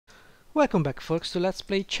Welcome back, folks, to Let's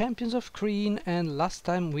Play Champions of Krynn, and last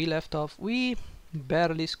time we left off we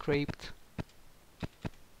barely scraped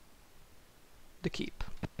the keep.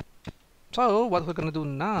 So what we're gonna do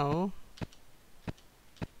now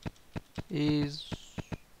is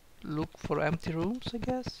look for empty rooms, I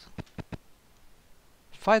guess.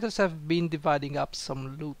 Fighters have been dividing up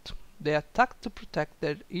some loot. They attack to protect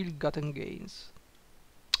their ill-gotten gains.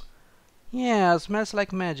 Yeah, smells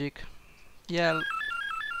like magic. Yeah.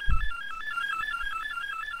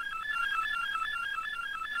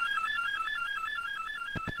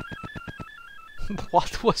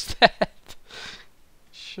 What was that?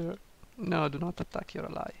 Sure. No, do not attack, you're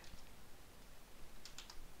alive.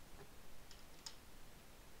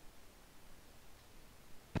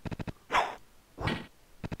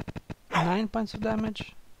 Nine points of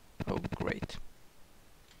damage? Oh, great.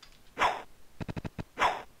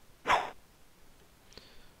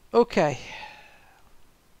 Okay.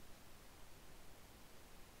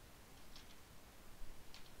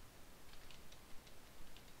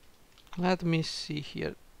 Let me see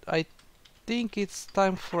here. I think it's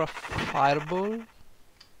time for a fireball.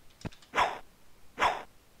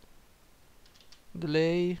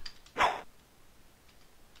 Delay.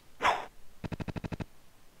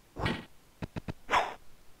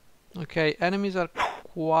 Okay, enemies are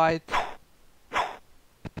quite...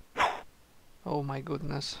 Oh my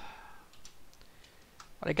goodness.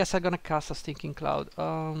 But I guess I'm gonna cast a stinking cloud.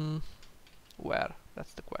 Where?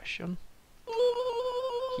 That's the question.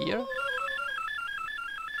 Here?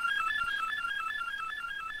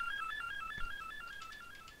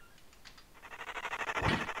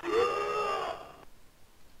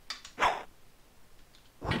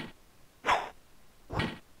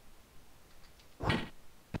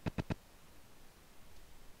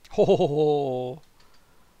 Ho ho ho!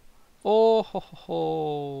 Oh ho ho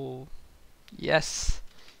ho! Yes!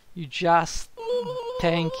 You just...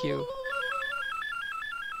 Thank you!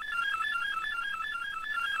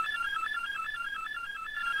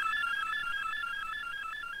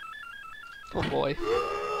 Oh boy.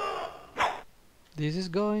 This is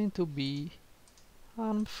going to be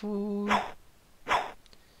harmful.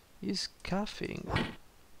 He's coughing.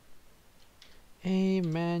 A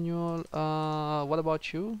manual. What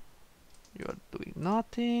about you? You are doing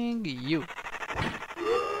nothing. You.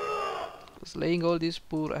 Slaying all these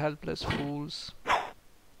poor helpless fools.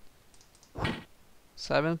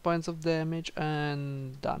 7 points of damage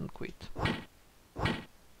and done. Quit.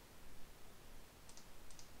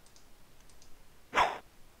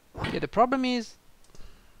 Yeah, the problem is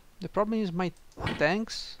my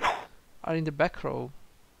tanks are in the back row.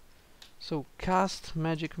 So cast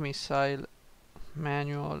magic missile,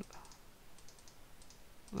 manual.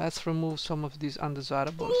 Let's remove some of these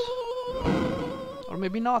undesirables. Or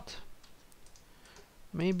maybe not.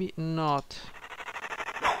 Maybe not.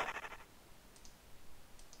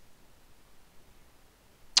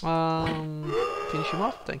 Finish him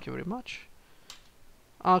off, thank you very much.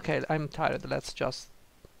 Okay, I'm tired, let's just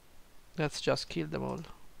kill them all.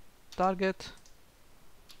 Target,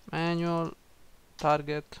 manual,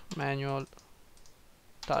 target, manual,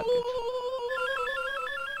 target.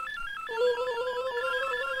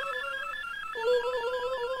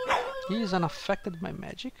 He is unaffected by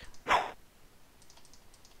magic? Are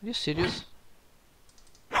you serious?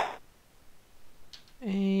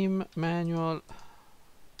 Aim, manual.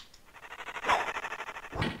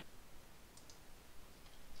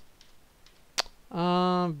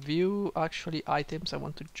 View actually items. I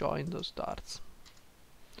want to join those darts.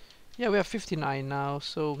 Yeah, we have 59 now,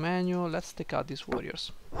 so manual, let's take out these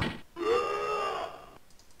warriors.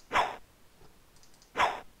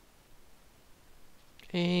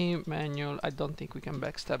 Aim, manual, I don't think we can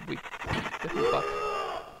backstab with the pullback.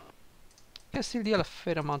 Can still deal a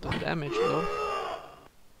fair amount of damage though.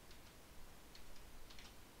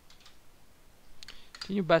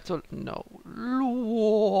 Continue battle? No.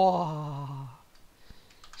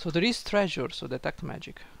 So there is treasure, so detect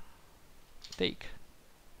magic. Take.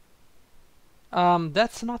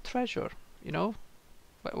 That's not treasure, you know?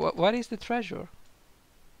 Where is the treasure?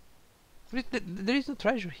 There is no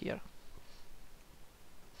treasure here.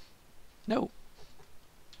 No.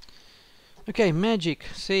 Okay, magic.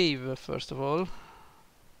 Save, first of all.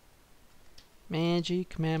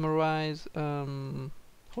 Magic, memorize, whole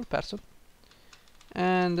person.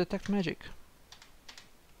 And detect magic.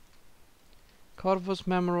 Corvus,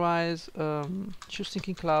 memorize, choose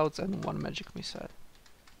thinking clouds, and 1 magic missile.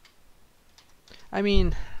 I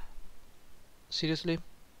mean, seriously?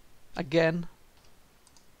 Again?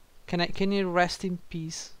 Can you rest in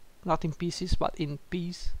peace? Not in pieces, but in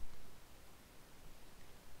peace.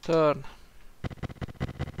 Turn.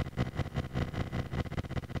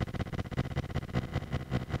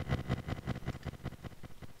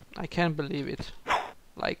 I can't believe it.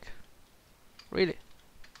 Like, really?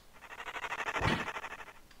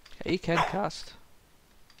 He can cast.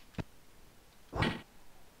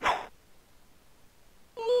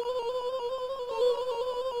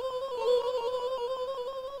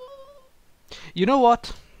 You know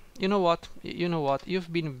what? You know what? You know what?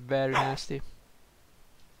 You've been very nasty.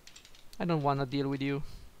 I don't want to deal with you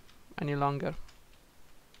any longer.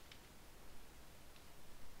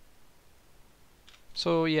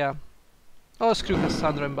 So yeah. Oh, screw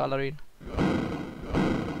Cassandra and Ballerine.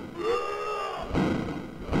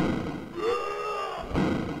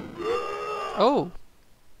 Oh!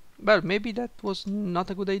 Well, maybe that was not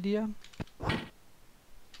a good idea.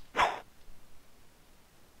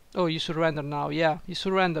 Oh, you surrender now. Yeah, you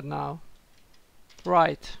surrender now.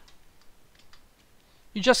 Right.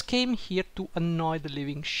 You just came here to annoy the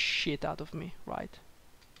living shit out of me, right?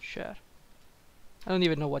 Sure. I don't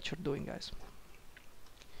even know what you're doing, guys.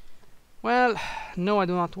 Well, no, I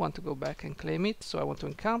do not want to go back and claim it, so I want to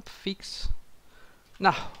encamp, fix.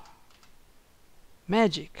 Now,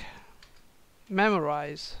 magic.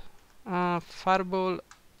 Memorize. Fireball,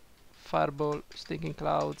 fireball, stinking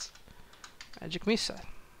clouds, magic missile.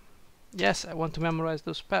 Yes, I want to memorize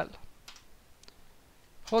those spells.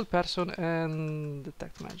 Hold person and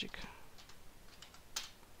detect magic.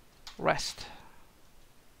 Rest.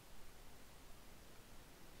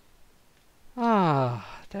 Ah,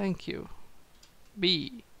 thank you.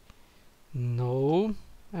 B. No.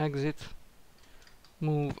 Exit.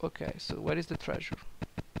 Move. Okay, so where is the treasure?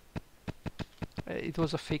 It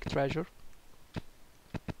was a fake treasure.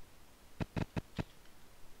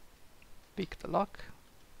 Pick the lock.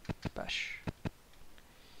 Bash.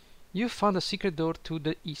 You found a secret door to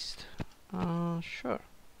the east. Sure.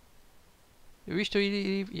 You wish to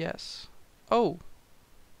leave? Yes. Oh.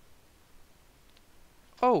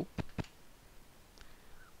 Oh.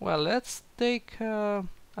 Well, let's take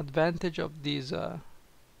advantage of these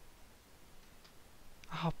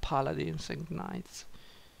paladins and knights.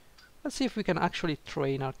 Let's see if we can actually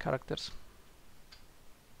train our characters.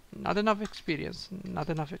 Not enough experience. Not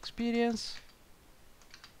enough experience.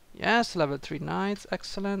 Yes, level 3 knights.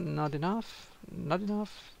 Excellent. Not enough. Not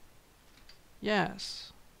enough.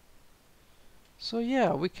 Yes. So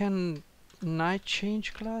yeah, we can knight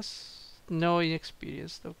change class. No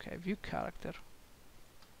inexperienced. Okay, view character.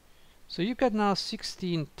 So you got now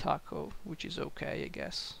 16 taco, which is okay, I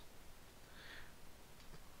guess.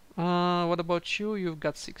 What about you? You've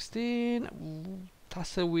got 16.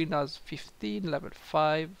 Tasselwind has 15, level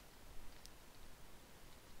 5.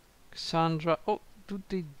 Cassandra. Oh, do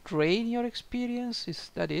they drain your experience?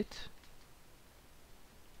 Is that it?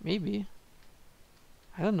 Maybe.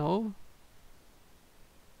 I don't know.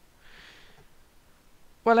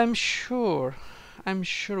 Well, I'm sure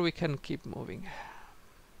we can keep moving.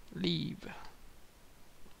 Leave.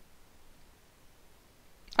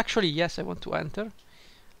 Actually, yes, I want to enter.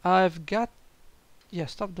 I've got... Yeah,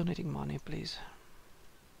 stop donating money, please.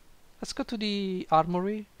 Let's go to the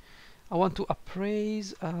armory. I want to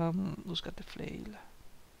appraise... who's got the flail?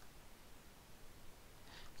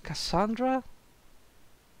 Cassandra?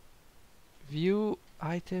 View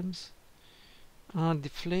items. The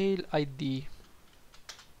flail ID.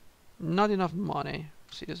 Not enough money.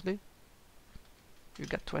 Seriously? You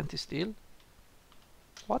got 20 still?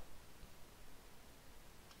 What?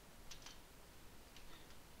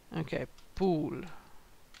 Okay, pool.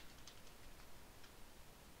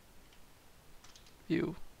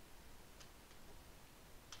 View.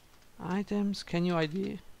 Items, can you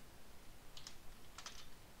ID?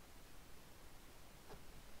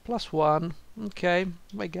 +1. Okay,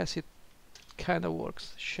 I guess it kinda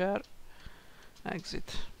works. Share.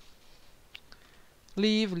 Exit.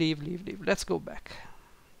 Leave, leave, leave, leave. Let's go back.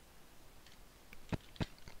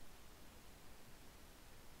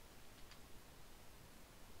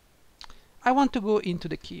 I want to go into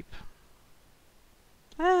the keep.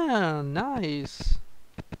 Ah, nice.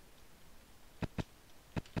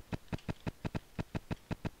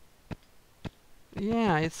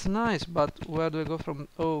 Yeah, it's nice, but where do I go from?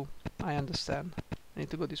 Oh, I understand. I need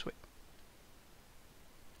to go this way.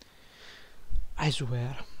 I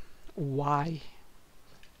swear. Why?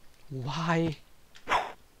 Why?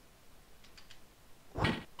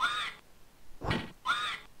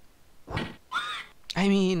 I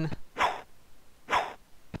mean...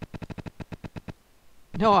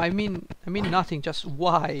 No, I mean nothing, just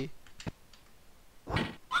why?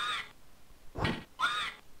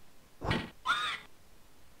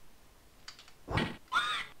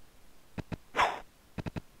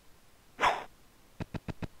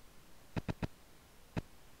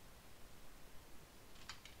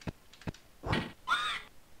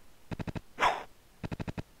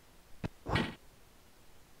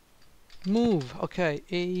 Move. Okay,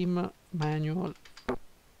 aim, manual.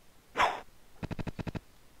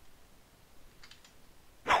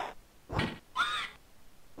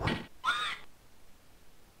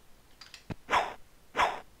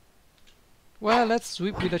 Well, let's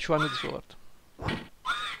sweep with a two-handed sword.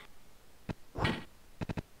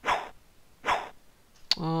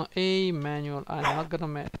 A manual. I'm not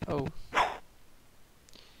gonna oh.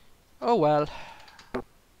 Oh well.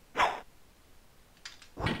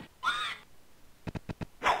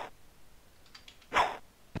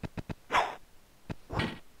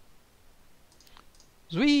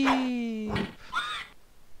 Sweep!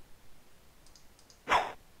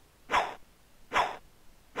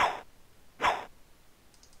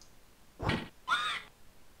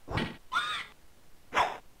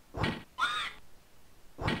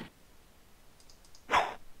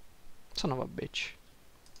 Son of a bitch.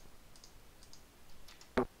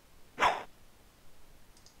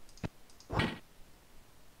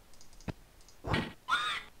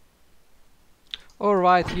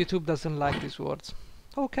 Alright, YouTube doesn't like these words.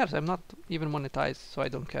 Who cares? I'm not even monetized, so I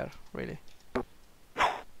don't care, really.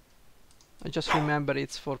 I just remember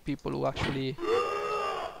it's for people who actually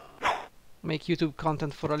make YouTube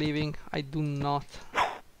content for a living. I do not.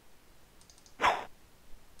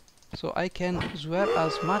 So I can swear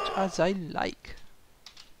as much as I like.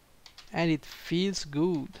 And it feels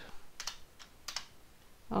good.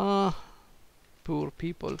 Poor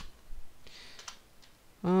people.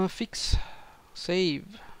 Fix.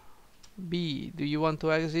 Save. B. Do you want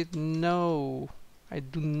to exit? No. I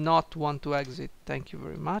do not want to exit. Thank you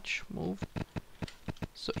very much. Move.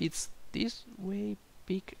 So it's this way.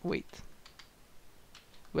 Pick. Wait.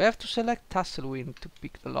 We have to select Tasslewind to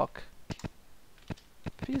pick the lock.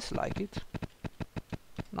 Feels like it.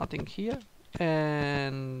 Nothing here.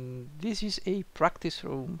 And this is a practice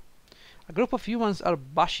room. A group of humans are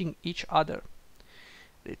bashing each other.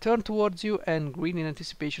 They turn towards you and grin in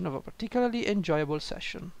anticipation of a particularly enjoyable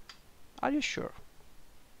session. Are you sure?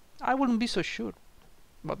 I wouldn't be so sure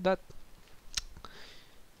about that.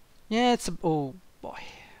 Yeah, it's a... oh boy.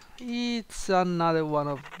 It's another one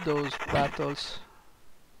of those battles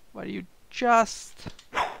where you just...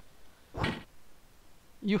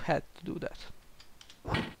 you had to do that.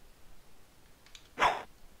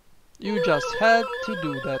 You just had to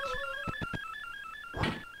do that.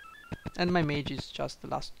 And my mage is just the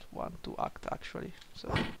last one to act, actually,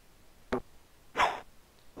 so...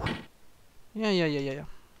 Yeah.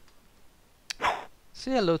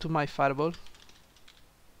 Say hello to my fireball.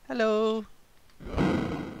 Hello!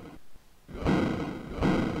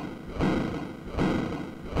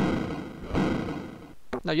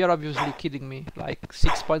 Now you're obviously kidding me, like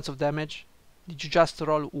 6 points of damage. Did you just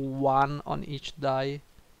roll 1 on each die?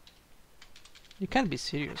 You can't be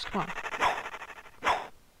serious, come on.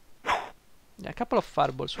 Yeah, a couple of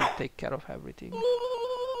fireballs will take care of everything.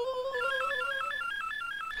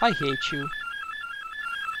 I hate you.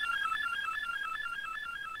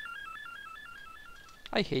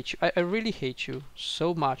 I hate you. I really hate you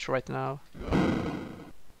so much right now.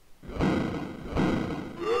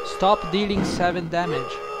 Stop dealing 7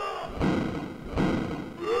 damage.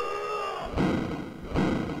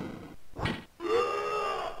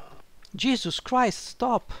 Jesus Christ,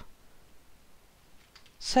 stop!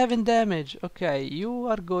 7 damage. Okay, you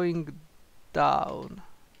are going down.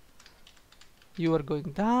 You are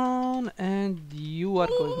going down, and you are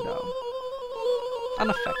going down.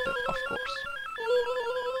 Unaffected, of course.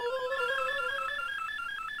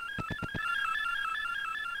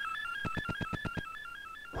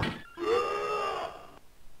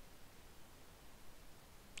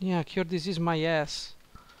 Yeah, cure disease my ass.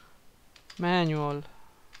 Manual.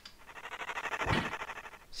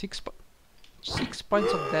 6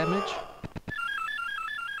 points of damage.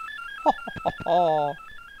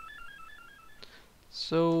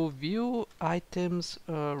 So view items,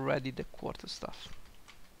 ready the quarter stuff.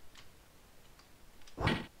 My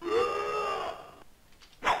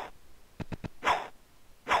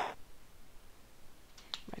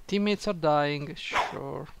teammates are dying,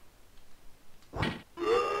 sure.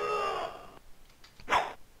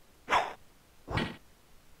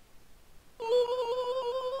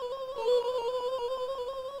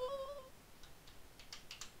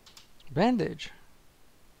 Bandage.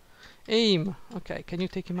 Aim. Okay, can you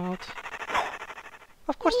take him out?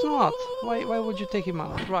 Of course not. Why would you take him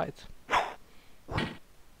out? Right.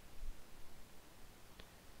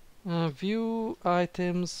 View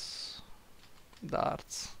items.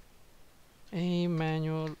 Darts. Aim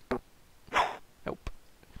manual. Nope.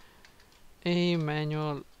 Aim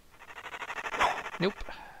manual. Nope.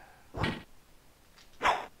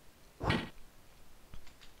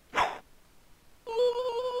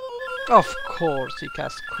 Of course he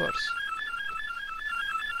casts Curse.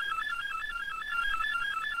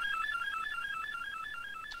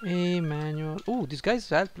 Emmanuel. Ooh, this guy's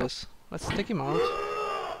helpless. Let's take him out.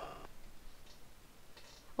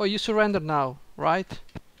 Oh, you surrender now, right?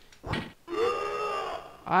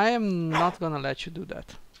 I am not gonna let you do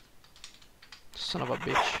that. Son of a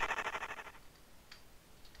bitch.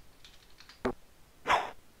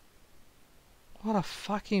 What a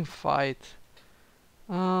fucking fight.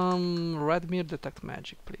 Redmere detect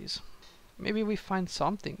magic, please. Maybe we find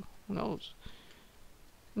something. Who knows?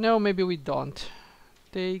 No, maybe we don't.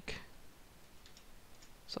 Take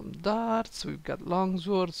some darts. We've got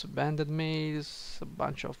longswords, banded mace, a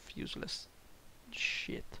bunch of useless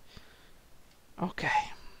shit.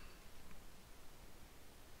 Okay.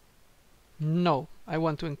 No, I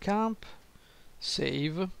want to encamp,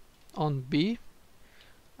 save on B,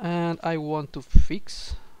 and I want to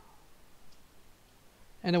fix,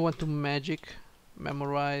 and I want to magic,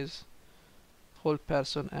 memorize, hold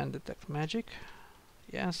person and detect magic.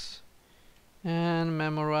 Yes. And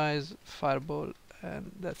memorize fireball,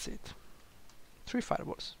 and that's it. 3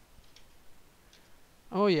 fireballs.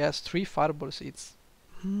 Oh yes, 3 fireballs. It's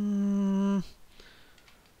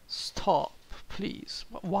stop, please.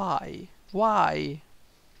 Why? Why?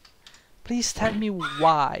 Please tell me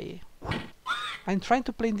why. I'm trying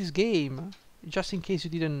to play this game, just in case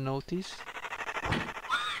you didn't notice.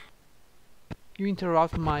 You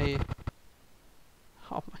interrupt my...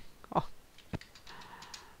 Oh my god.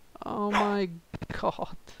 Oh my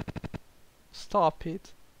god. Stop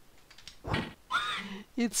it.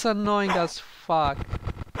 It's annoying as fuck.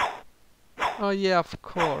 Oh yeah, of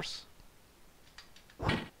course.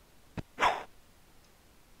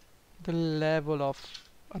 The level of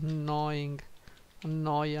annoyance.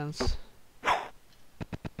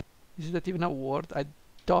 Is that even a word? I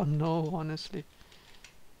don't know, honestly.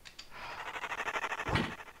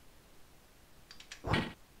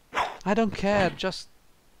 I don't care, just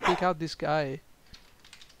take out this guy.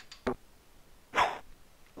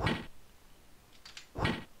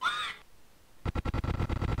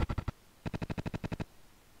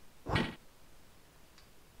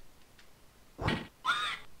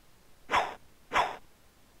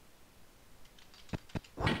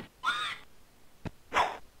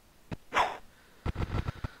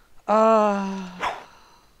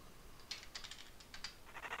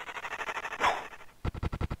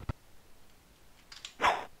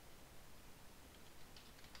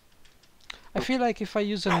 I feel like if I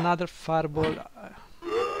use another fireball...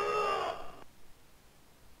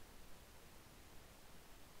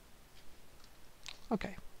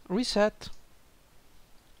 Okay, reset.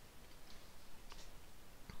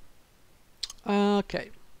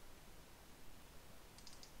 Okay.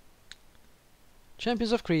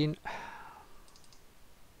 Champions of Krynn.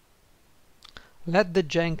 Let the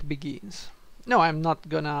jank begins. No, I'm not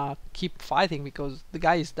gonna keep fighting because the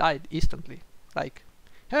guys died instantly. Like,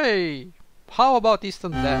 hey, how about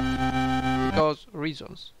instant death? Because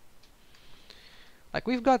reasons. Like,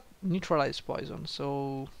 we've got neutralized poison,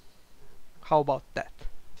 so how about that?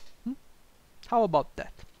 How about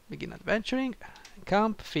that? Begin adventuring,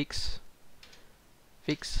 camp, fix.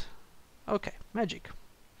 Fix. Okay, magic.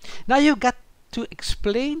 Now you got to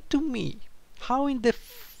explain to me how in the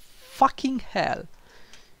fucking hell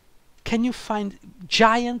can you find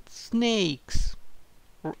giant snakes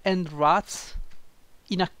and rats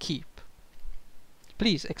in a keep?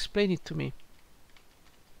 Please explain it to me.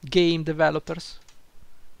 Game developers.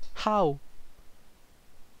 How?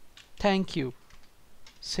 Thank you.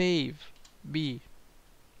 Save. B.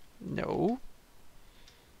 No.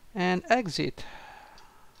 And exit.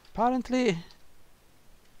 Apparently,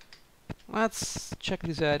 let's check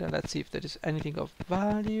this area. Let's see if there is anything of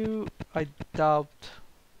value. I doubt.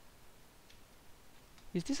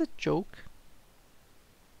 Is this a joke?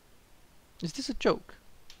 Is this a joke?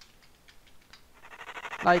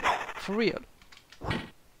 Like, for real?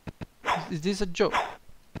 Is this a joke?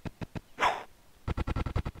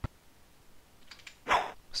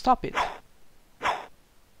 Stop it.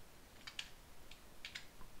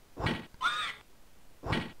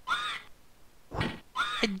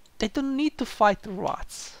 I don't need to fight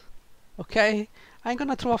rats. Okay? I'm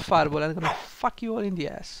gonna throw a fireball and I'm gonna fuck you all in the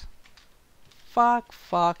ass. Fuck,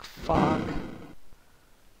 fuck, fuck.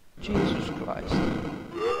 Jesus Christ.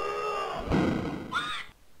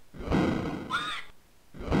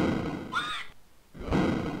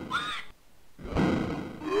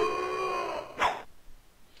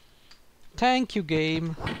 Thank you,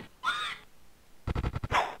 game.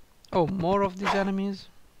 Oh, more of these enemies?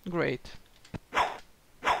 Great.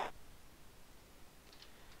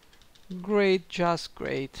 Great, just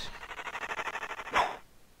great.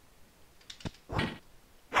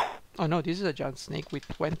 Oh no, this is a giant snake with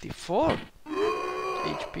 24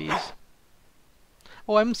 HPs.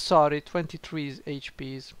 Oh, I'm sorry, 23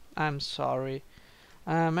 HPs. I'm sorry.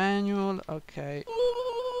 Manual, okay.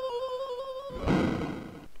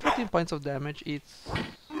 14 points of damage, it's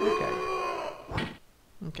okay.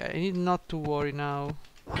 Okay, I need not to worry now.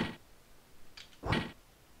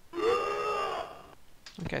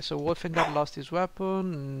 Okay, so Wolfengar lost his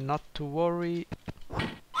weapon, not to worry.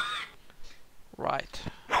 Right.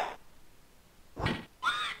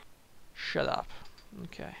 Shut up.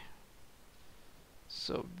 Okay.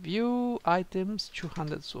 So, view items,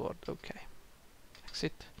 200 sword, okay.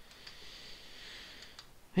 Exit.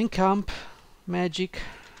 In camp, magic,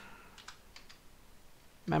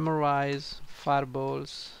 memorize,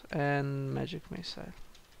 fireballs, and magic missile.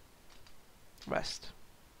 Rest.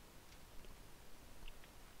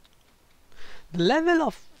 The level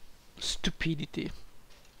of stupidity.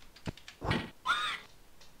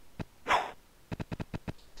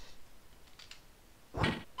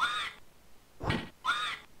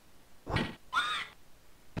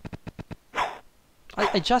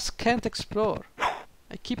 I just can't explore.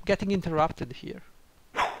 I keep getting interrupted here.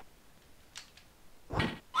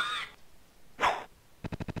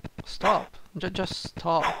 Stop. Just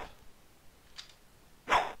stop.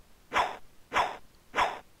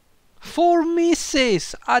 4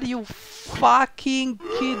 misses! Are you fucking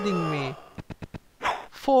kidding me?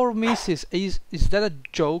 4 misses. Is that a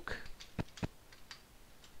joke?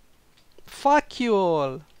 Fuck you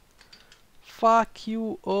all. Fuck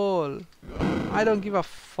you all. I don't give a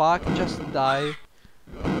fuck, just die.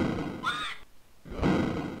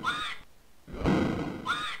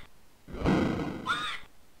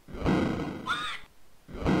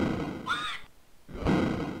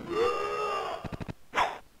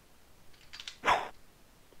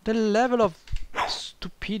 The level of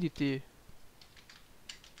stupidity.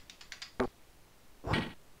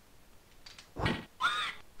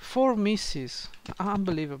 Four misses.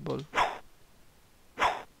 Unbelievable.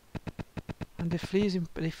 And they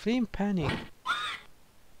flee in panic.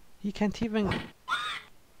 He can't even...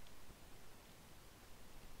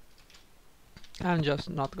 I'm just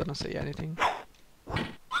not gonna say anything.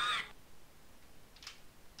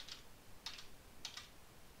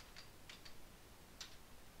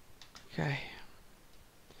 Okay.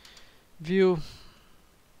 View.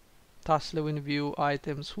 Taslewin view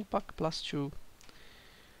items. Hupak +2.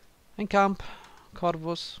 Encamp.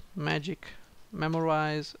 Corvus. Magic.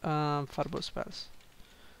 Memorize. Fireball spells.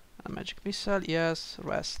 Magic missile. Yes.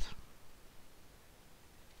 Rest.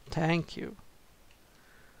 Thank you.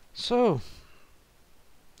 So,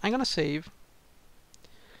 I'm gonna save.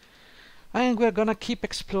 And we're gonna keep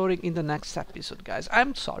exploring in the next episode, guys.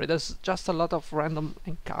 I'm sorry, there's just a lot of random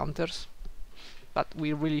encounters that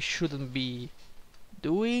we really shouldn't be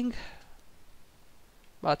doing.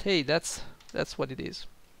 But hey, that's what it is.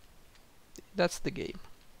 That's the game.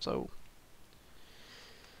 So,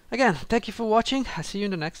 again, thank you for watching. I'll see you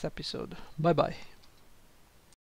in the next episode. Bye bye.